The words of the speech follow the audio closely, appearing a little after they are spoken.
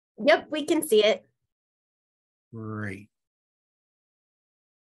Yep, we can see it. Great.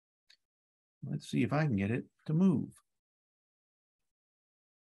 Let's see if I can get it to move.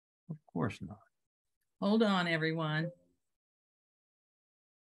 Of course not. Hold on, everyone.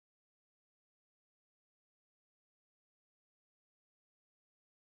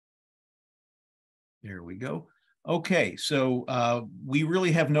 There we go. Okay, so we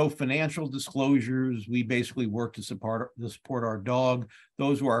really have no financial disclosures. We basically work to support our dog.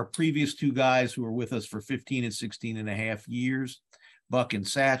 Those were our previous two guys who were with us for 15 and 16 and a half years, Buck and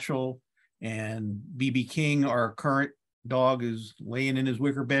Satchel. And BB King, our current dog, is laying in his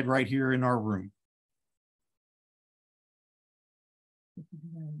wicker bed right here in our room.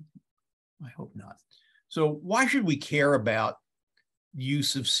 I hope not. So why should we care about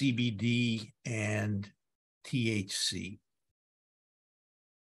use of CBD and THC?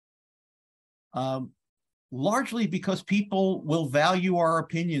 Largely because people will value our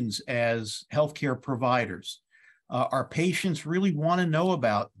opinions as healthcare providers. Our patients really want to know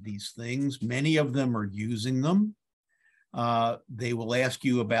about these things. Many of them are using them. They will ask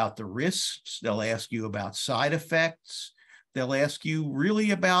you about the risks. They'll ask you about side effects. They'll ask you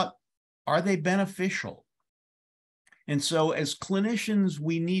really about, are they beneficial? And so as clinicians,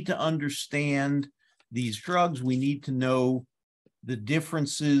 we need to understand these drugs. We need to know the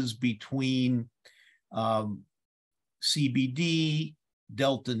differences between CBD,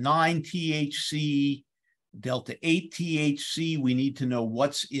 Delta 9 THC, Delta 8 THC. We need to know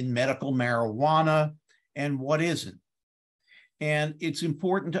what's in medical marijuana and what isn't. And it's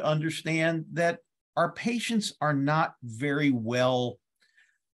important to understand that our patients are not very well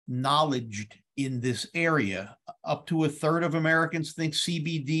knowledged in this area. Up to a third of Americans think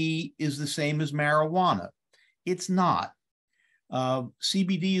CBD is the same as marijuana. It's not.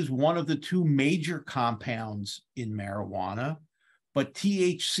 CBD is one of the two major compounds in marijuana, but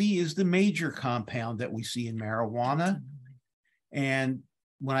THC is the major compound that we see in marijuana. And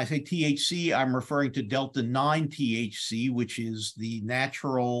when I say THC, I'm referring to Delta 9 THC, which is the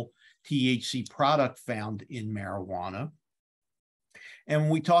natural THC product found in marijuana. And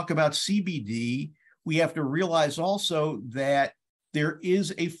when we talk about CBD, we have to realize also that there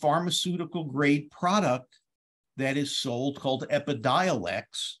is a pharmaceutical grade product that is sold called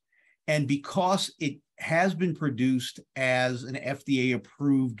Epidiolex. And because it has been produced as an FDA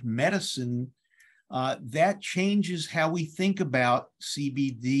approved medicine, that changes how we think about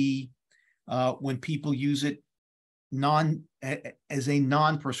CBD when people use it as a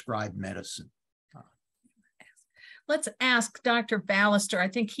non-prescribed medicine. Let's ask Dr. Ballister. I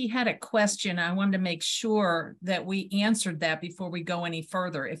think he had a question. I wanted to make sure that we answered that before we go any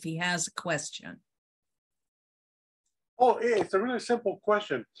further, if he has a question. Oh, it's a really simple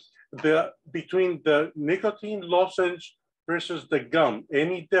question. Between the nicotine lozenge versus the gum,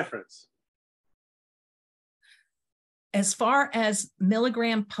 any difference? As far as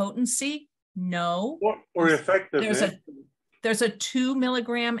milligram potency, no. Or effectiveness? There's a 2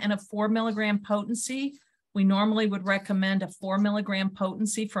 milligram and a 4 milligram potency. We normally would recommend a 4 milligram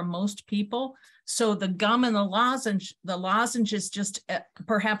potency for most people. So the gum and the lozenge is just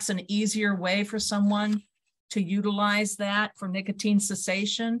perhaps an easier way for someone to utilize that for nicotine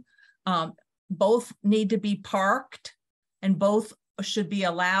cessation. Both need to be parked and both should be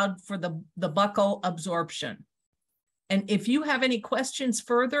allowed for the buccal absorption. And if you have any questions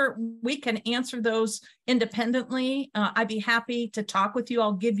further, we can answer those independently. I'd be happy to talk with you.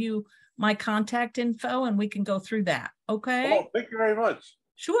 I'll give you my contact info and we can go through that. Okay. Oh, thank you very much.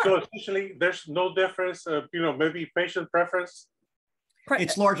 Sure. So essentially there's no difference, maybe patient preference?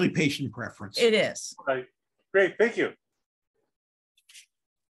 It's largely patient preference. It is. Right. Great, thank you.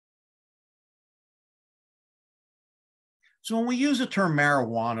 So when we use the term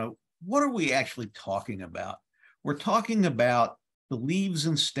marijuana, what are we actually talking about? We're talking about the leaves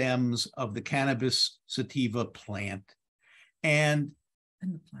and stems of the cannabis sativa plant and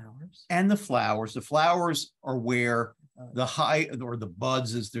the flowers. And the flowers. The flowers are where the high, or the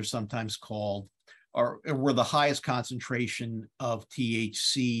buds as they're sometimes called, are where the highest concentration of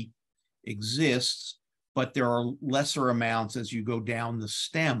THC exists, but there are lesser amounts as you go down the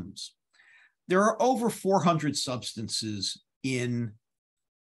stems. There are over 400 substances in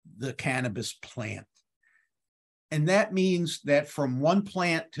the cannabis plant. And that means that from one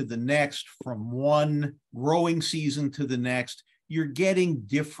plant to the next, from one growing season to the next, you're getting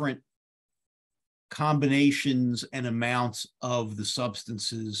different combinations and amounts of the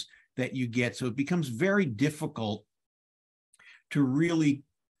substances that you get. So it becomes very difficult to really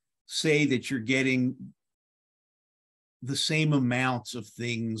say that you're getting the same amounts of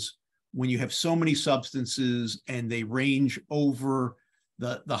things when you have so many substances and they range over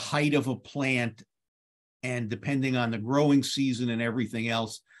the height of a plant, and depending on the growing season and everything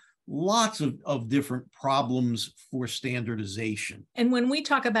else, lots of different problems for standardization. And when we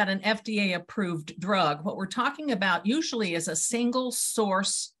talk about an FDA approved drug, what we're talking about usually is a single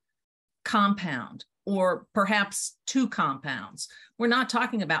source compound, or perhaps two compounds. We're not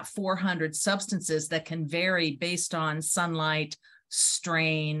talking about 400 substances that can vary based on sunlight,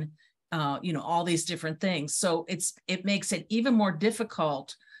 strain, all these different things. So it makes it even more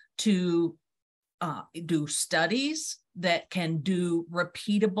difficult to do studies that can do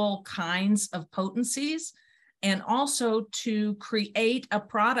repeatable kinds of potencies, and also to create a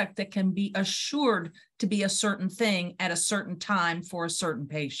product that can be assured to be a certain thing at a certain time for a certain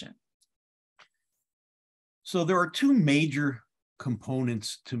patient. So there are two major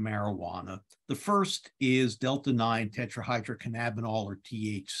components to marijuana. The first is Delta-9 tetrahydrocannabinol, or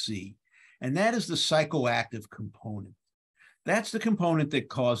THC, and that is the psychoactive component. That's the component that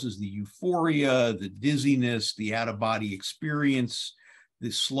causes the euphoria, the dizziness, the out-of-body experience, the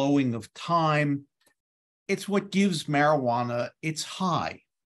slowing of time. It's what gives marijuana its high.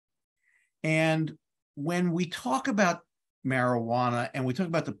 And when we talk about marijuana and we talk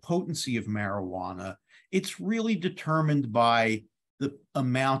about the potency of marijuana, it's really determined by the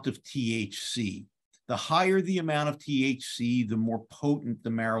amount of THC. The higher the amount of THC, the more potent the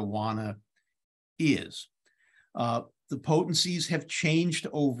marijuana is. The potencies have changed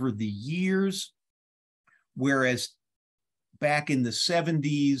over the years, whereas back in the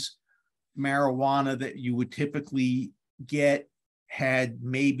 70s, marijuana that you would typically get had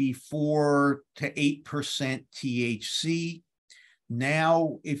maybe 4 to 8% THC.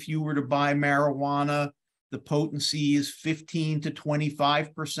 Now, if you were to buy marijuana, the potency is 15 to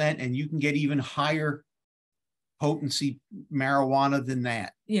 25%, and you can get even higher potency marijuana than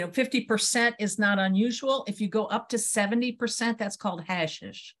that. 50% is not unusual. If you go up to 70%, that's called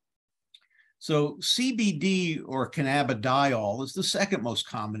hashish. So CBD, or cannabidiol, is the second most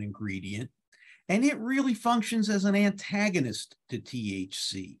common ingredient, and it really functions as an antagonist to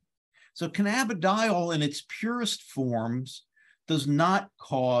THC. So cannabidiol in its purest forms does not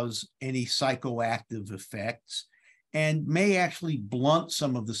cause any psychoactive effects and may actually blunt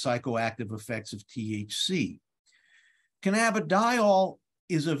some of the psychoactive effects of THC. Cannabidiol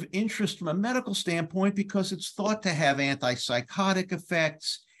is of interest from a medical standpoint because it's thought to have antipsychotic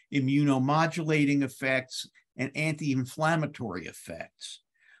effects, immunomodulating effects, and anti-inflammatory effects.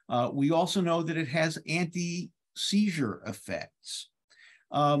 We also know that it has anti-seizure effects.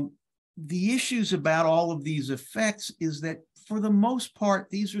 The issues about all of these effects is that, for the most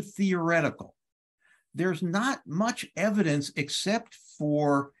part, these are theoretical. There's not much evidence except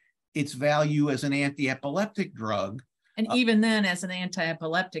for its value as an anti-epileptic drug. And even then, as an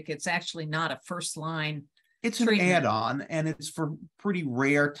anti-epileptic, it's actually not a first-line It's treatment. an add-on, and it's for pretty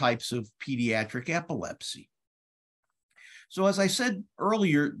rare types of pediatric epilepsy. So as I said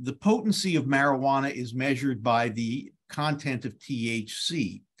earlier, the potency of marijuana is measured by the content of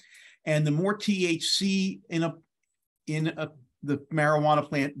THC. And the more THC in the marijuana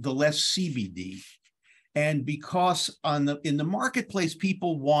plant, the less CBD. And because in the marketplace,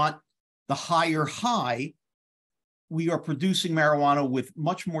 people want the higher high, we are producing marijuana with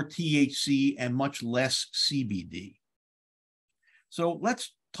much more THC and much less CBD. So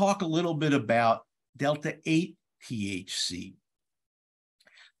let's talk a little bit about Delta-8 THC.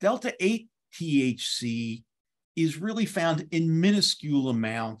 Delta-8 THC is really found in minuscule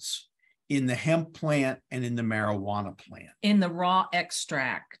amounts in the hemp plant and in the marijuana plant. In the raw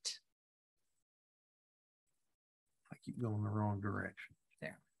extract. I keep going the wrong direction.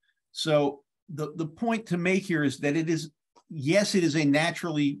 There. So the point to make here is that it is a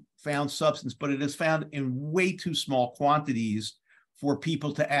naturally found substance, but it is found in way too small quantities for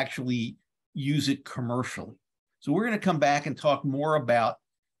people to actually use it commercially. So we're going to come back and talk more about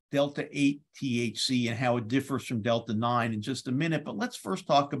Delta-8 THC and how it differs from Delta-9 in just a minute, but let's first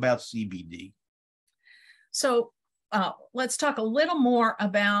talk about CBD. So let's talk a little more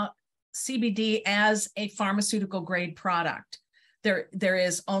about CBD as a pharmaceutical grade product. There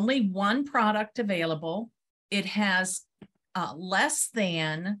is only one product available. It has less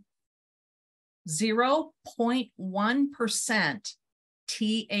than 0.1%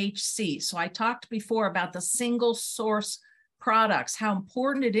 THC. So I talked before about the single source products, how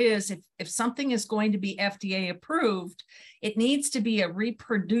important it is if something is going to be FDA approved, it needs to be a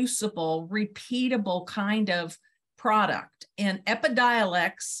reproducible, repeatable kind of product. And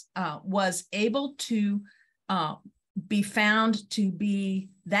Epidiolex was able to be found to be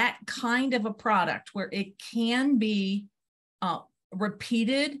that kind of a product where it can be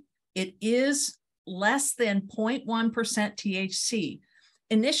repeated. It is less than 0.1% THC.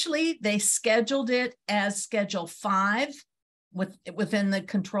 Initially, they scheduled it as Schedule 5 within the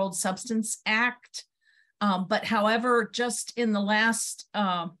Controlled Substance Act. But however, just in the last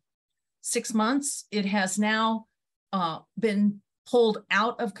 6 months, it has now been pulled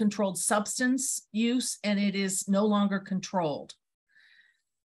out of controlled substance use, and it is no longer controlled.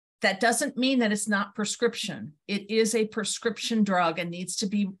 That doesn't mean that it's not prescription. It is a prescription drug and needs to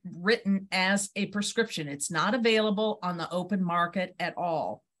be written as a prescription. It's not available on the open market at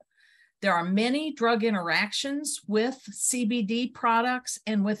all. There are many drug interactions with CBD products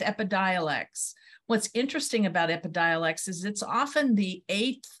and with Epidiolex. What's interesting about Epidiolex is it's often the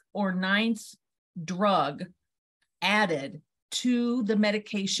 8th or 9th drug added to the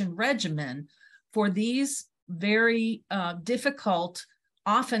medication regimen for these very difficult,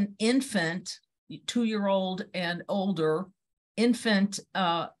 often infant, 2-year-old and older, infant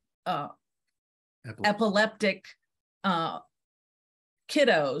epileptic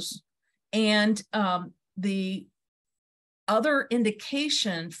kiddos. And the other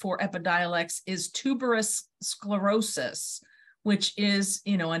indication for Epidiolex is tuberous sclerosis, which is,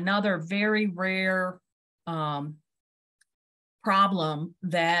 another very rare problem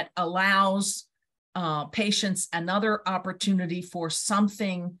that allows patients another opportunity for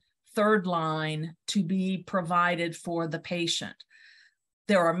something third line to be provided for the patient.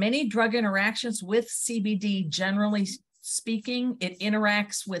 There are many drug interactions with CBD. Generally speaking, it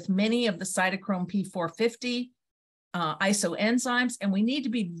interacts with many of the cytochrome P450 isoenzymes, and we need to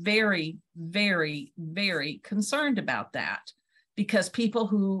be very, very, very concerned about that, because people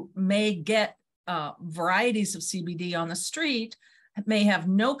who may get varieties of CBD on the street may have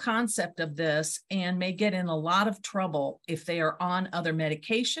no concept of this and may get in a lot of trouble if they are on other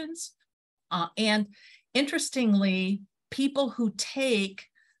medications. And interestingly, people who take,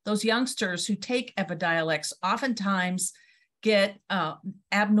 those youngsters who take Epidiolex oftentimes get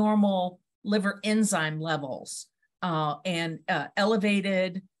abnormal liver enzyme levels and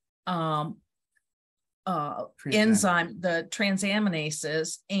elevated enzyme, the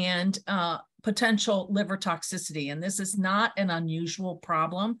transaminases, and potential liver toxicity. And this is not an unusual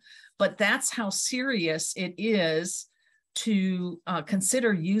problem, but that's how serious it is to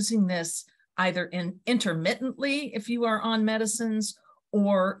consider using this either intermittently if you are on medicines,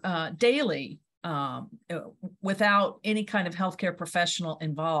 or daily without any kind of healthcare professional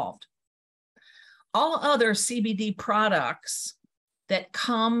involved. All other CBD products that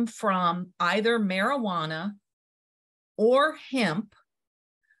come from either marijuana or hemp,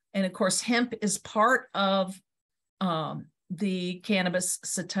 and of course, hemp is part of the cannabis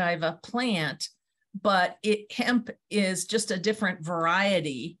sativa plant, but hemp is just a different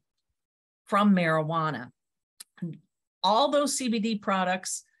variety from marijuana. All those CBD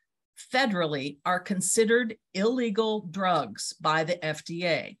products federally are considered illegal drugs by the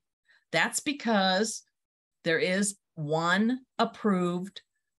FDA. That's because there is one approved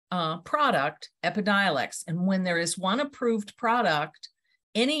product, Epidiolex. And when there is one approved product,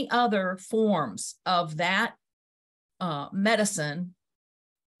 any other forms of that medicine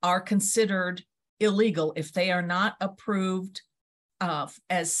are considered illegal if they are not approved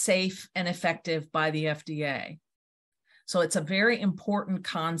as safe and effective by the FDA. So it's a very important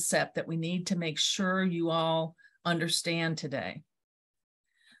concept that we need to make sure you all understand today.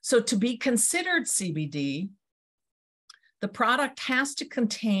 So to be considered CBD, the product has to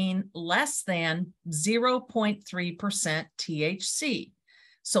contain less than 0.3% THC.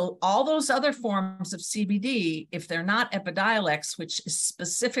 So all those other forms of CBD, if they're not Epidiolex, which is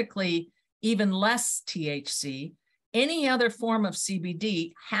specifically even less THC, any other form of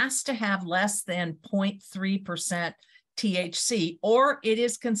CBD has to have less than 0.3% THC, or it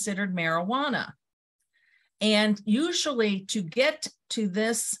is considered marijuana. And usually to get to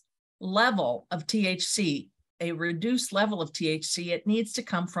this level of THC, a reduced level of THC, it needs to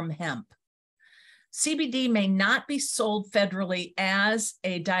come from hemp. CBD may not be sold federally as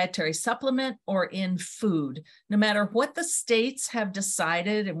a dietary supplement or in food, no matter what the states have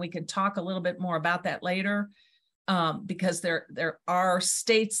decided, and we can talk a little bit more about that later, because there are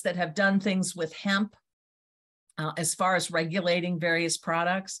states that have done things with hemp as far as regulating various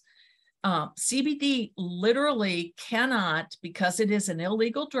products. CBD literally cannot, because it is an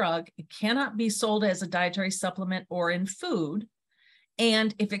illegal drug, it cannot be sold as a dietary supplement or in food.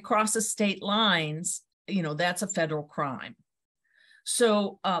 And if it crosses state lines, that's a federal crime.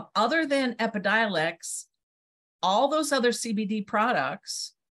 So other than Epidiolex, all those other CBD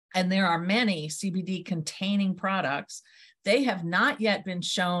products, and there are many CBD containing products, they have not yet been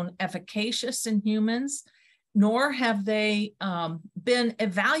shown efficacious in humans, nor have they been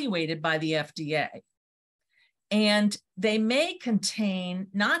evaluated by the FDA. And they may contain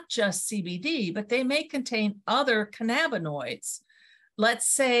not just CBD, but they may contain other cannabinoids. Let's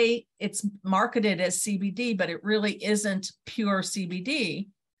say it's marketed as CBD, but it really isn't pure CBD.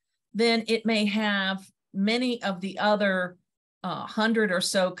 Then it may have many of the other 100 or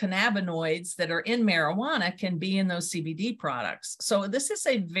so cannabinoids that are in marijuana can be in those CBD products. So this is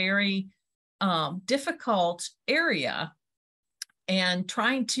a very difficult area, and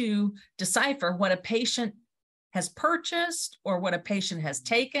trying to decipher what a patient has purchased or what a patient has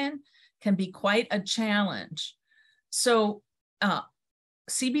taken can be quite a challenge. So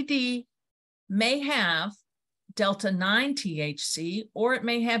CBD may have Delta 9 THC, or it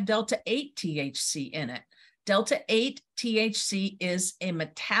may have Delta 8 THC in it. Delta 8 THC is a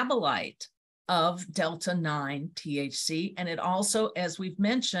metabolite of Delta 9 THC, and it also, as we've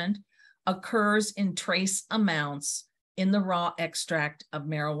mentioned, occurs in trace amounts in the raw extract of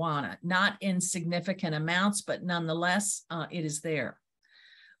marijuana, not in significant amounts, but nonetheless, it is there.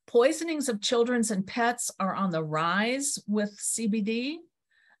 Poisonings of children and pets are on the rise with CBD,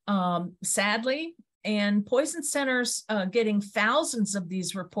 sadly, and poison centers getting thousands of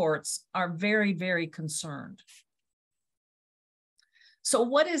these reports are very, very concerned. So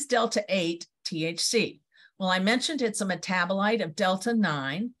what is Delta 8 THC? Well, I mentioned it's a metabolite of Delta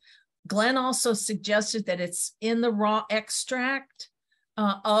 9. Glenn also suggested that it's in the raw extract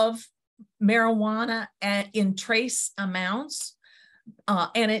of marijuana in trace amounts.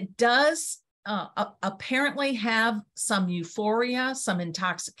 And it does apparently have some euphoria, some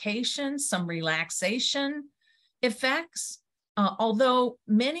intoxication, some relaxation effects, although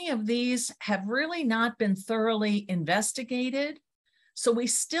many of these have really not been thoroughly investigated. So we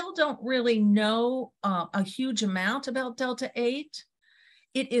still don't really know a huge amount about Delta 8.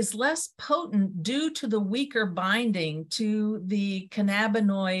 It is less potent due to the weaker binding to the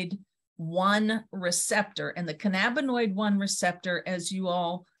cannabinoid 1 receptor. And the cannabinoid 1 receptor, as you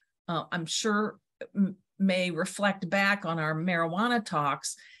all, I'm sure, may reflect back on our marijuana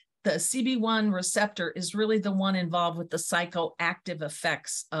talks, the CB1 receptor is really the one involved with the psychoactive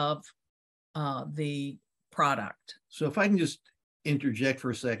effects of the product. So if I can just interject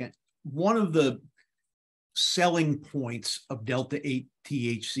for a second, one of the selling points of Delta 8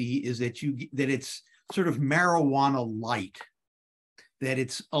 THC is that it's sort of marijuana light, that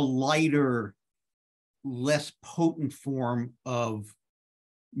it's a lighter, less potent form of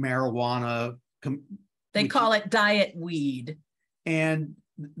marijuana. They call it diet weed. And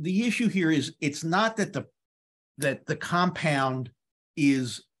the issue here is it's not that the compound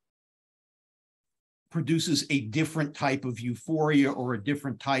produces a different type of euphoria or a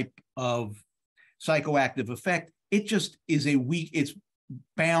different type of psychoactive effect. It just is it's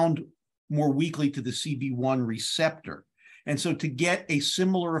bound more weakly to the CB1 receptor. And so to get a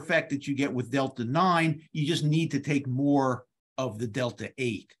similar effect that you get with Delta 9, you just need to take more of the Delta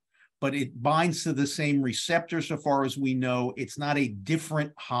 8. But it binds to the same receptor so far as we know. It's not a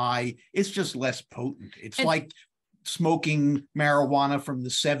different high. It's just less potent. It's like smoking marijuana from the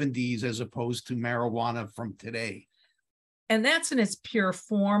 70s as opposed to marijuana from today. And that's in its pure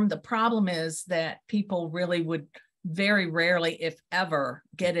form. The problem is that people really would very rarely, if ever,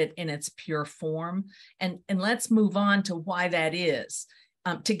 get it in its pure form. And let's move on to why that is.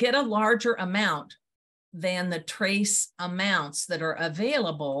 To get a larger amount than the trace amounts that are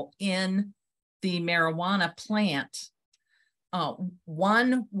available in the marijuana plant,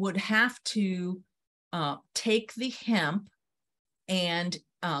 one would have to take the hemp and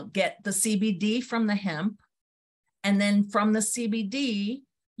get the CBD from the hemp, and then from the CBD,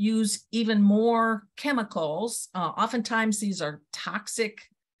 use even more chemicals. Oftentimes, these are toxic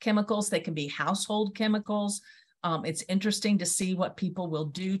chemicals. They can be household chemicals. It's interesting to see what people will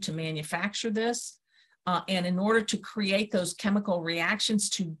do to manufacture this. And in order to create those chemical reactions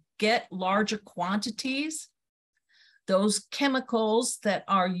to get larger quantities, those chemicals that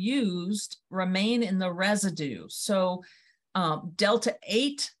are used remain in the residue. So Delta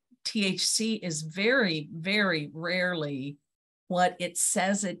 8 THC is very, very rarely what it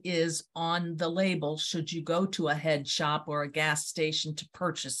says it is on the label should you go to a head shop or a gas station to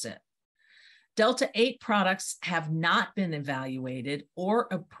purchase it. Delta 8 products have not been evaluated or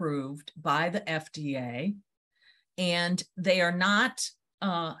approved by the FDA, and they are not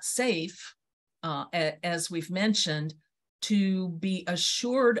safe, as we've mentioned, to be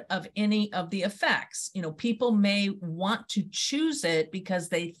assured of any of the effects. You know, people may want to choose it because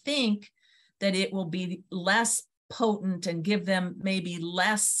they think that it will be less potent and give them maybe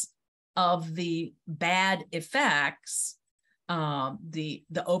less of the bad effects, the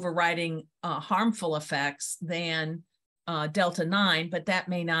overriding harmful effects than Delta 9, but that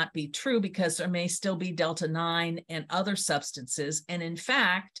may not be true because there may still be Delta 9 and other substances. And in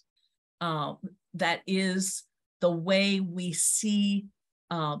fact, that is the way we see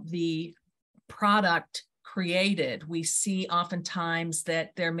the product created. We see oftentimes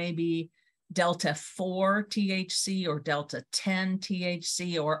that there may be Delta 4 THC or Delta 10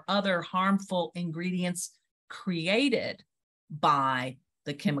 THC or other harmful ingredients created by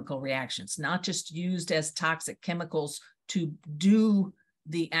the chemical reactions, not just used as toxic chemicals to do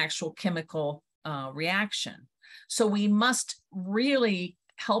the actual chemical reaction. So we must really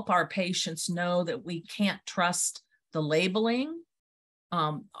help our patients know that we can't trust the labeling.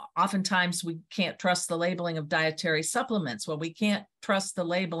 Oftentimes we can't trust the labeling of dietary supplements. Well, we can't trust the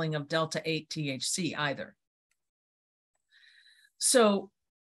labeling of Delta 8 THC either. So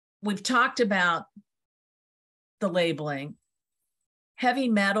we've talked about the labeling. Heavy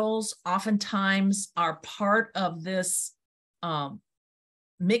metals oftentimes are part of this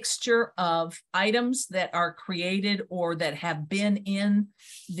mixture of items that are created or that have been in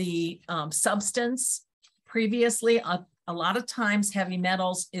the substance previously. A lot of times heavy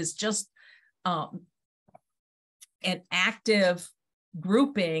metals is just an active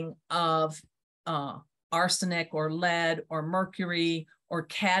grouping of arsenic or lead or mercury or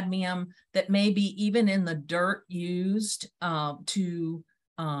cadmium that may be even in the dirt used to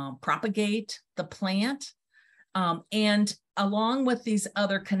propagate the plant. And along with these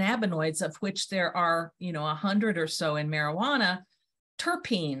other cannabinoids, of which there are, 100 or so in marijuana,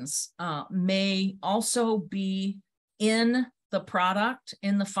 terpenes may also be in the product,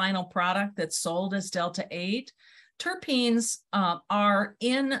 in the final product that's sold as Delta 8. Terpenes are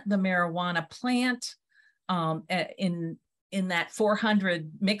in the marijuana plant in that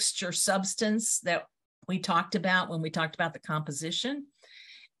 400 mixture substance that we talked about when we talked about the composition.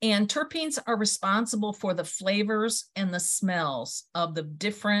 And terpenes are responsible for the flavors and the smells of the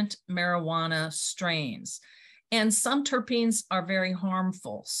different marijuana strains. And some terpenes are very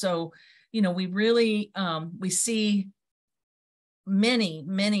harmful. So, we really, we see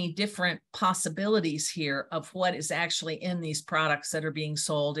many different possibilities here of what is actually in these products that are being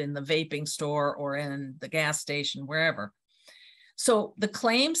sold in the vaping store or in the gas station, wherever. So the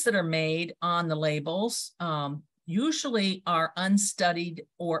claims that are made on the labels usually are unstudied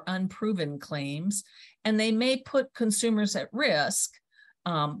or unproven claims, and they may put consumers at risk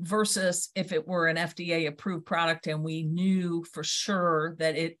versus if it were an FDA approved product and we knew for sure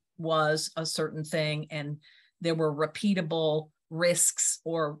that it was a certain thing and there were repeatable risks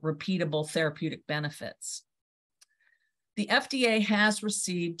or repeatable therapeutic benefits. The FDA has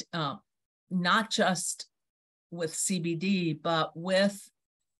received not just with CBD, but with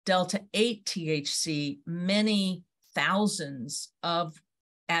Delta 8 THC, many thousands of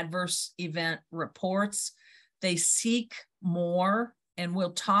adverse event reports. They seek more, and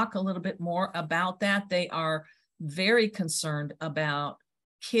we'll talk a little bit more about that. They are very concerned about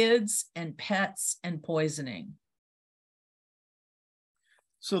kids and pets and poisoning.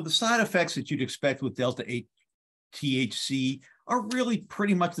 So the side effects that you'd expect with Delta 8 THC are really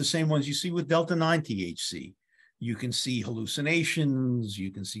pretty much the same ones you see with Delta 9 THC. You can see hallucinations, you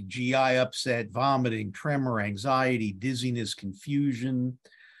can see GI upset, vomiting, tremor, anxiety, dizziness, confusion.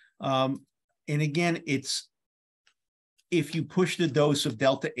 And again, if you push the dose of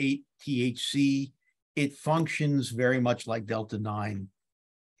Delta 8 THC, it functions very much like Delta 9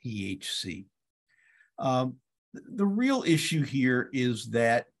 THC. The real issue here is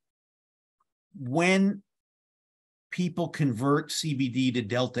that when people convert CBD to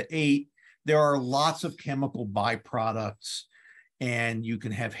Delta 8, there are lots of chemical byproducts, and you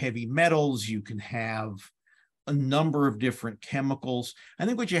can have heavy metals, you can have a number of different chemicals. I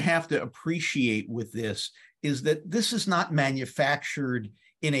think what you have to appreciate with this is that this is not manufactured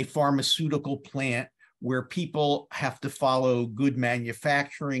in a pharmaceutical plant where people have to follow good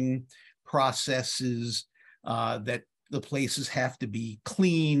manufacturing processes, that the places have to be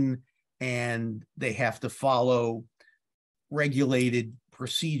clean and they have to follow regulated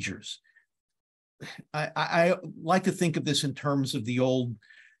procedures. I like to think of this in terms of the old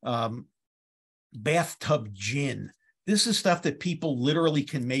bathtub gin. This is stuff that people literally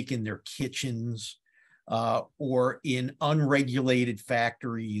can make in their kitchens or in unregulated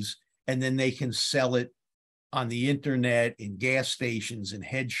factories, and then they can sell it on the internet, in gas stations, in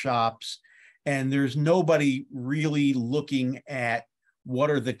head shops. And there's nobody really looking at what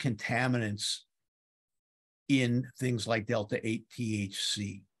are the contaminants in things like Delta 8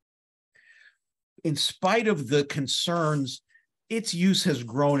 THC. In spite of the concerns, its use has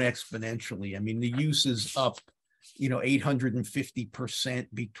grown exponentially. I mean, the use is up, 850%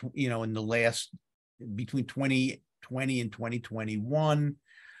 between, in the last, between 20 2020 and 2021.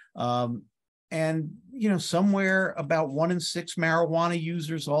 And, somewhere about 1 in 6 marijuana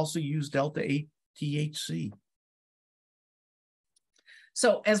users also use Delta 8 THC.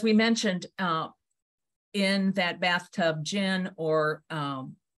 So as we mentioned, in that bathtub gin or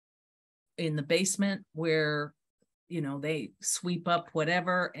in the basement where, they sweep up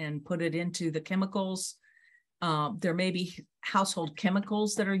whatever and put it into the chemicals, there may be household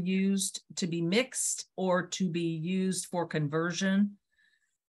chemicals that are used to be mixed or to be used for conversion.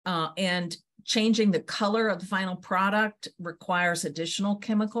 And changing the color of the final product requires additional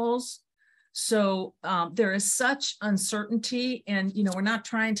chemicals. So there is such uncertainty, and we're not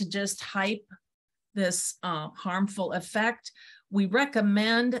trying to just hype this harmful effect. We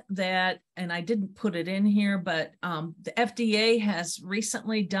recommend that, and I didn't put it in here, but the FDA has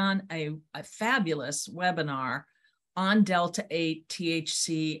recently done a fabulous webinar on Delta 8,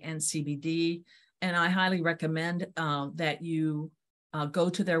 THC, and CBD. And I highly recommend that you go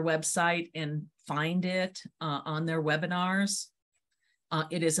to their website and find it on their webinars.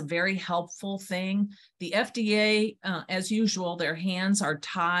 It is a very helpful thing. The FDA, as usual, their hands are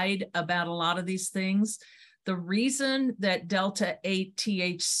tied about a lot of these things. The reason that Delta 8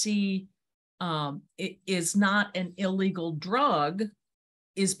 THC is not an illegal drug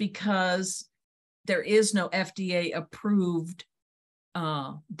is because there is no FDA approved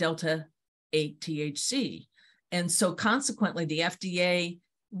Delta 8 THC. And so consequently, the FDA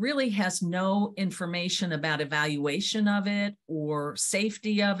really has no information about evaluation of it or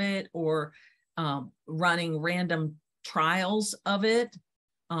safety of it or running random trials of it,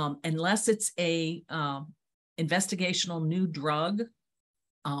 unless it's a investigational new drug,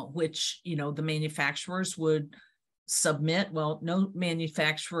 which, the manufacturers would submit. Well, no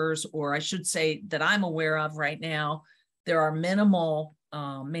manufacturers, or I should say that I'm aware of right now, there are minimal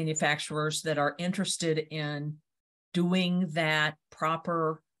manufacturers that are interested in doing that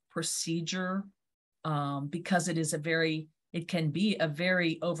proper procedure, because it can be a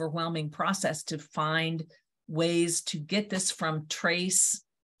very overwhelming process to find ways to get this from trace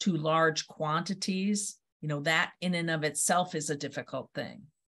to large quantities. That in and of itself is a difficult thing.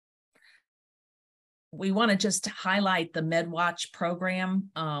 We want to just highlight the MedWatch program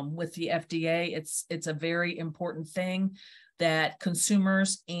with the FDA. It's a very important thing that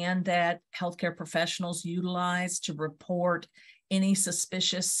consumers and that healthcare professionals utilize to report any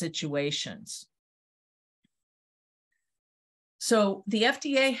suspicious situations. So the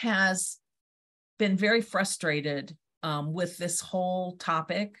FDA has been very frustrated with this whole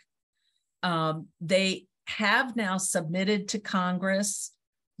topic. They have now submitted to Congress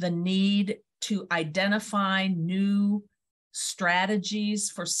the need to identify new strategies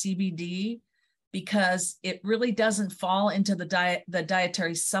for CBD, because it really doesn't fall into the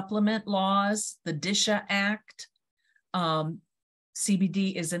dietary supplement laws, the DSHA Act.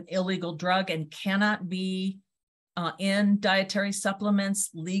 CBD is an illegal drug and cannot be in dietary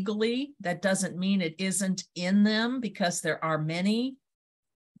supplements legally. That doesn't mean it isn't in them, because there are many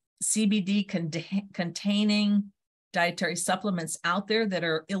CBD containing dietary supplements out there that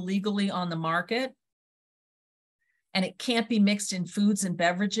are illegally on the market. And it can't be mixed in foods and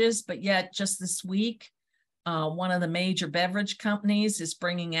beverages, but yet just this week, one of the major beverage companies is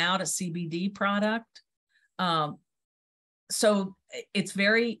bringing out a CBD product. So it's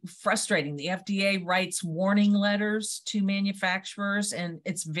very frustrating. The FDA writes warning letters to manufacturers, and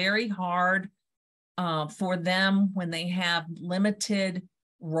it's very hard for them, when they have limited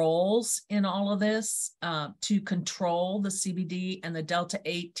roles in all of this, to control the CBD and the Delta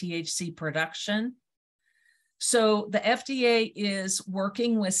 8 THC production. So the FDA is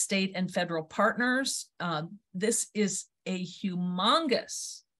working with state and federal partners. This is a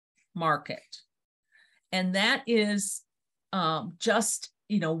humongous market. And that is just,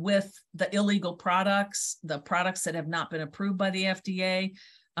 with the illegal products, the products that have not been approved by the FDA.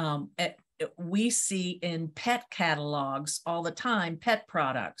 We see in pet catalogs all the time, pet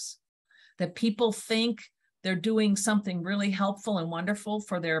products, that people think they're doing something really helpful and wonderful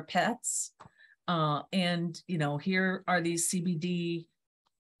for their pets. And here are these CBD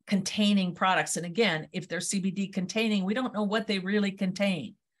containing products. And again, if they're CBD containing, we don't know what they really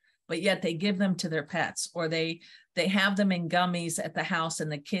contain, but yet they give them to their pets, or they have them in gummies at the house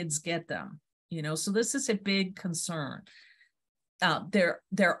and the kids get them, so this is a big concern.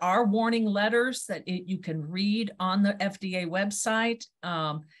 There are warning letters that you can read on the FDA website.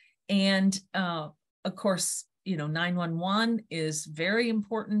 And of course, 911 is very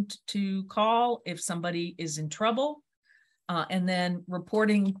important to call if somebody is in trouble, and then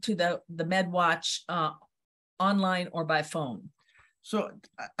reporting to the MedWatch online or by phone. So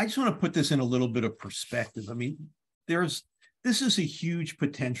I just want to put this in a little bit of perspective. I mean, this is a huge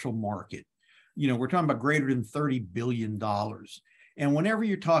potential market. You know, we're talking about greater than $30 billion. And whenever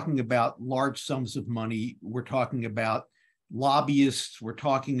you're talking about large sums of money, we're talking about lobbyists, we're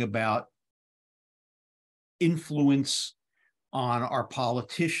talking about influence on our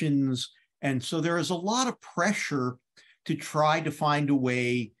politicians. And so there is a lot of pressure to try to find a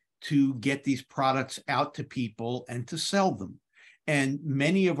way to get these products out to people and to sell them. And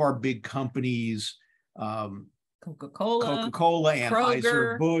many of our big companies, Coca-Cola,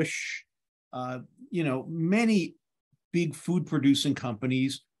 Anheuser-Busch, you know, many big food producing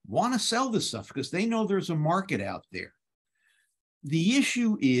companies want to sell this stuff because they know there's a market out there. The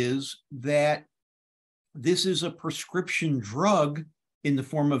issue is that this is a prescription drug in the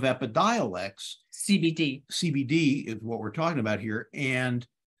form of Epidiolex. CBD. CBD is what we're talking about here. And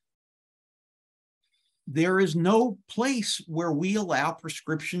there is no place where we allow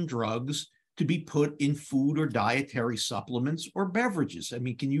prescription drugs to be put in food or dietary supplements or beverages. I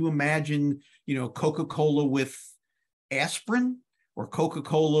mean, can you imagine, you know, Coca-Cola with aspirin or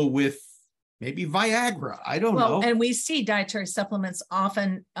Coca-Cola with maybe Viagra? I don't know. And we see dietary supplements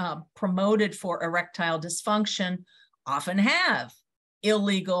often promoted for erectile dysfunction, often have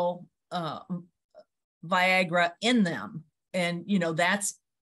illegal Viagra in them. And, you know, that's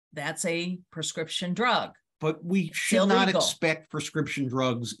a prescription drug. But we should not expect prescription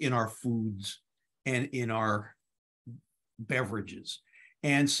drugs in our foods and in our beverages.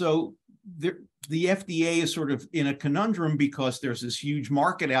 And so the FDA is sort of in a conundrum because there's this huge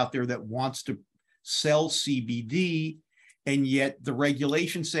market out there that wants to sell CBD, and yet the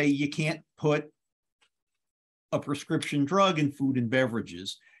regulations say you can't put a prescription drug in food and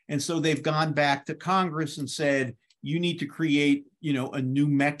beverages. And so they've gone back to Congress and said, you need to create, you know, a new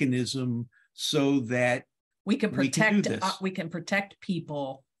mechanism so that we can protect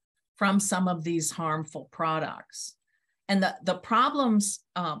people from some of these harmful products. And the problems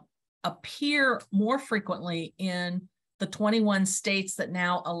appear more frequently in the 21 states that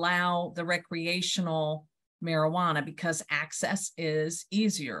now allow the recreational marijuana because access is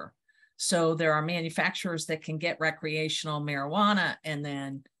easier. So there are manufacturers that can get recreational marijuana and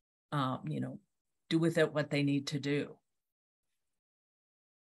then, you know, do with it what they need to do.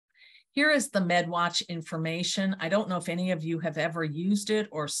 Here is the MedWatch information. I don't know if any of you have ever used it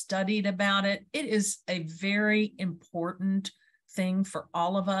or studied about it. It is a very important thing for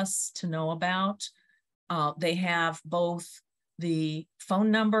all of us to know about. They have both the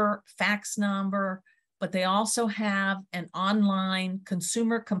phone number, fax number, but they also have an online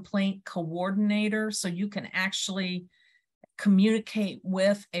consumer complaint coordinator, so you can actually communicate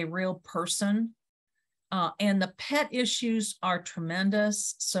with a real person. And the pet issues are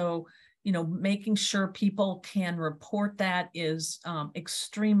tremendous. So, you know, making sure people can report that is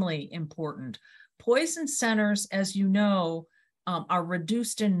extremely important. Poison centers, as you know, are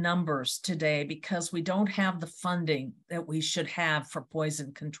reduced in numbers today because we don't have the funding that we should have for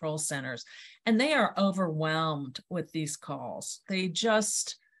poison control centers. And they are overwhelmed with these calls. They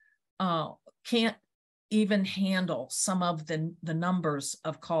just can't even handle some of the numbers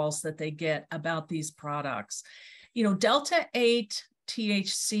of calls that they get about these products. You know, Delta 8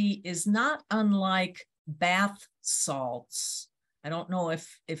 THC is not unlike bath salts. I don't know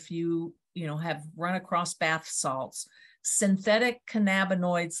if you have run across bath salts. Synthetic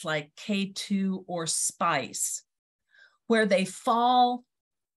cannabinoids like K2 or spice, where they fall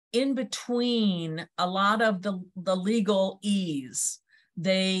in between a lot of the legal ease.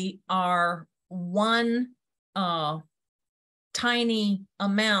 They are one tiny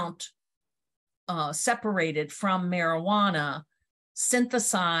amount separated from marijuana,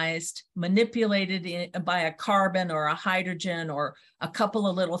 synthesized, manipulated by a carbon or a hydrogen or a couple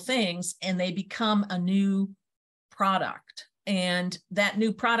of little things, and they become a new product. And that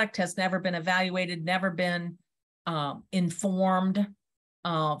new product has never been evaluated, never been informed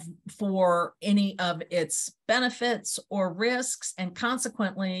for any of its benefits or risks. And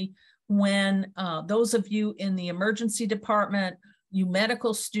consequently, when those of you in the emergency department, you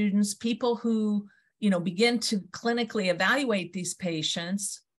medical students, people who begin to clinically evaluate these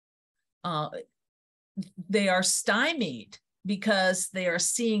patients, they are stymied because they are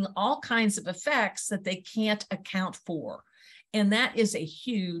seeing all kinds of effects that they can't account for. And that is a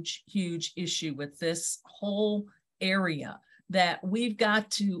huge, huge issue with this whole area, that we've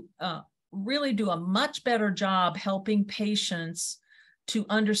got to really do a much better job helping patients to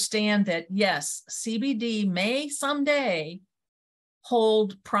understand that, yes, CBD may someday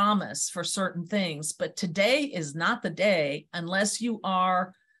hold promise for certain things, but today is not the day unless you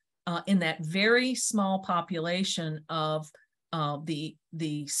are in that very small population of the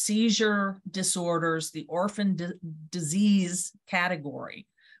seizure disorders, the orphan disease category.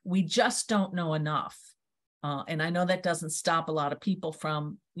 We just don't know enough. And I know that doesn't stop a lot of people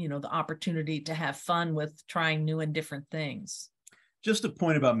from, the opportunity to have fun with trying new and different things. Just a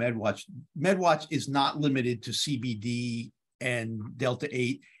point about MedWatch. MedWatch is not limited to CBD and Delta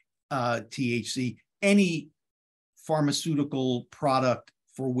 8 THC. Any pharmaceutical product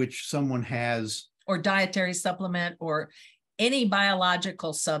for which someone has, or dietary supplement, or any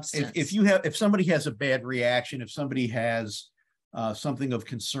biological substance. If somebody has a bad reaction, if somebody has something of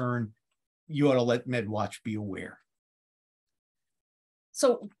concern, you ought to let MedWatch be aware.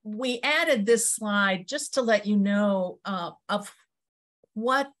 So we added this slide just to let you know of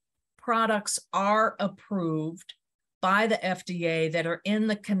what products are approved by the FDA that are in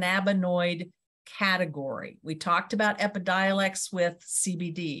the cannabinoid category. We talked about Epidiolex with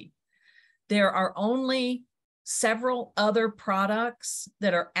CBD. There are only several other products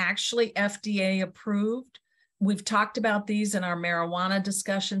that are actually FDA approved. We've talked about these in our marijuana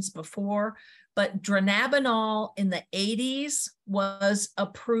discussions before, but dronabinol in the 80s was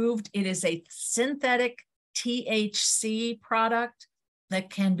approved. It is a synthetic THC product that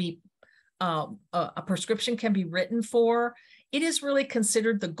can be, a prescription can be written for. It is really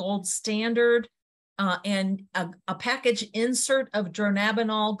considered the gold standard. And a package insert of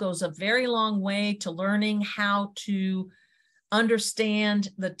dronabinol goes a very long way to learning how to understand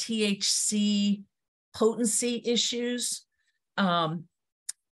the THC potency issues.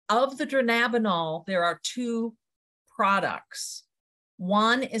 Of the dronabinol, there are two products.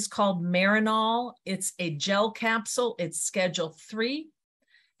 One is called Marinol. It's a gel capsule. It's Schedule 3.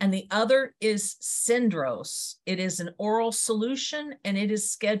 And the other is Syndrose. It is an oral solution, and it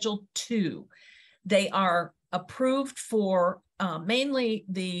is Schedule 2. They are approved for mainly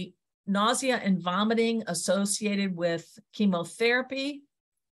the nausea and vomiting associated with chemotherapy.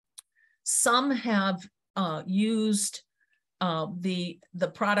 Some have used the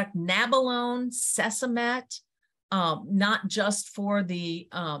product Nabilone, Sesamet, not just for the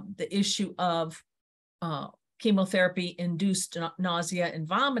issue of chemotherapy-induced nausea and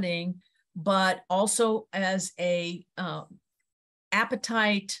vomiting, but also as a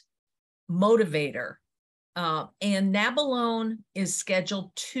appetite motivator. And Nabilone is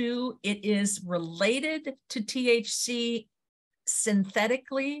Schedule 2. It is related to THC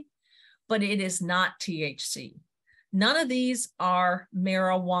synthetically, but it is not THC. None of these are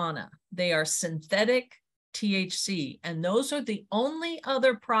marijuana. They are synthetic THC. And those are the only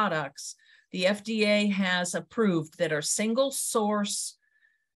other products the FDA has approved that are single source,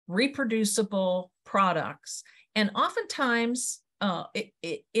 reproducible products. And oftentimes,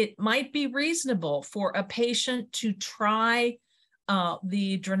 it might be reasonable for a patient to try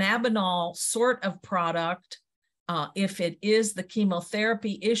the dronabinol sort of product if it is the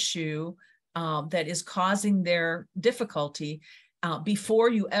chemotherapy issue that is causing their difficulty before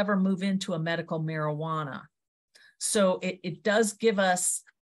you ever move into a medical marijuana. So it does give us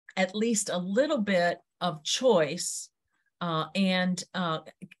at least a little bit of choice and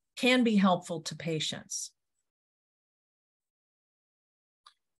can be helpful to patients.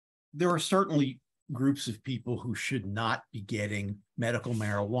 There are certainly groups of people who should not be getting medical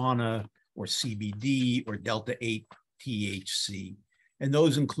marijuana or CBD or Delta 8 THC. And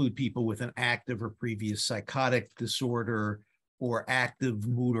those include people with an active or previous psychotic disorder or active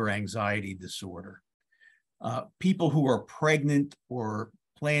mood or anxiety disorder. People who are pregnant or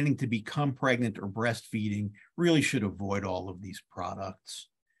planning to become pregnant or breastfeeding really should avoid all of these products.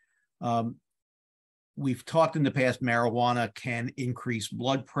 We've talked in the past, marijuana can increase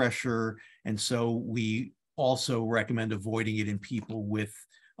blood pressure, and so we also recommend avoiding it in people with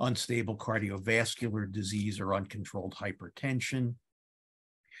unstable cardiovascular disease or uncontrolled hypertension.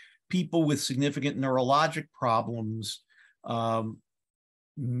 People with significant neurologic problems are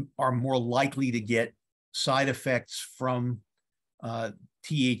more likely to get side effects from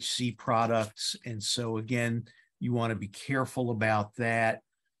THC products. And so again, you want to be careful about that.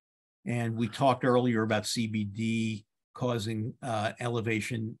 And we talked earlier about CBD causing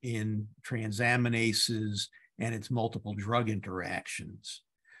elevation in transaminases and its multiple drug interactions.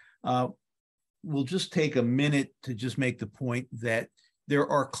 We'll just take a minute to just make the point that there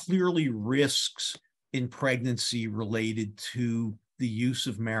are clearly risks in pregnancy related to the use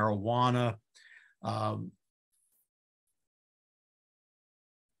of marijuana.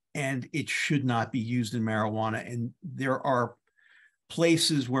 And it should not be used in marijuana. And there are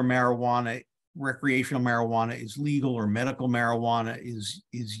places where marijuana, recreational marijuana is legal, or medical marijuana is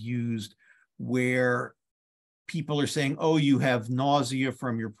used, where people are saying, oh, you have nausea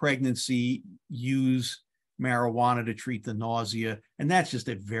from your pregnancy, use marijuana to treat the nausea. And that's just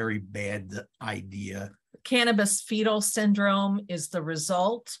a very bad idea. Cannabis fetal syndrome is the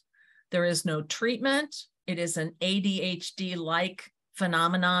result. There is no treatment. It is an ADHD-like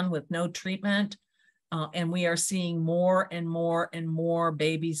phenomenon with no treatment. And we are seeing more and more and more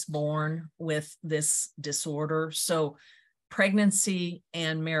babies born with this disorder. So pregnancy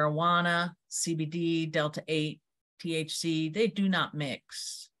and marijuana, CBD, Delta 8, THC, they do not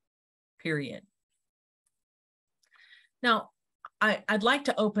mix, period. Now, I'd like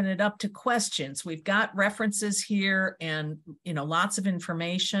to open it up to questions. We've got references here and, you know, lots of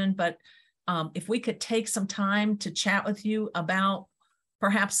information, but if we could take some time to chat with you about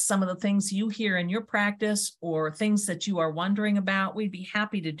perhaps some of the things you hear in your practice or things that you are wondering about, we'd be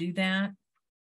happy to do that.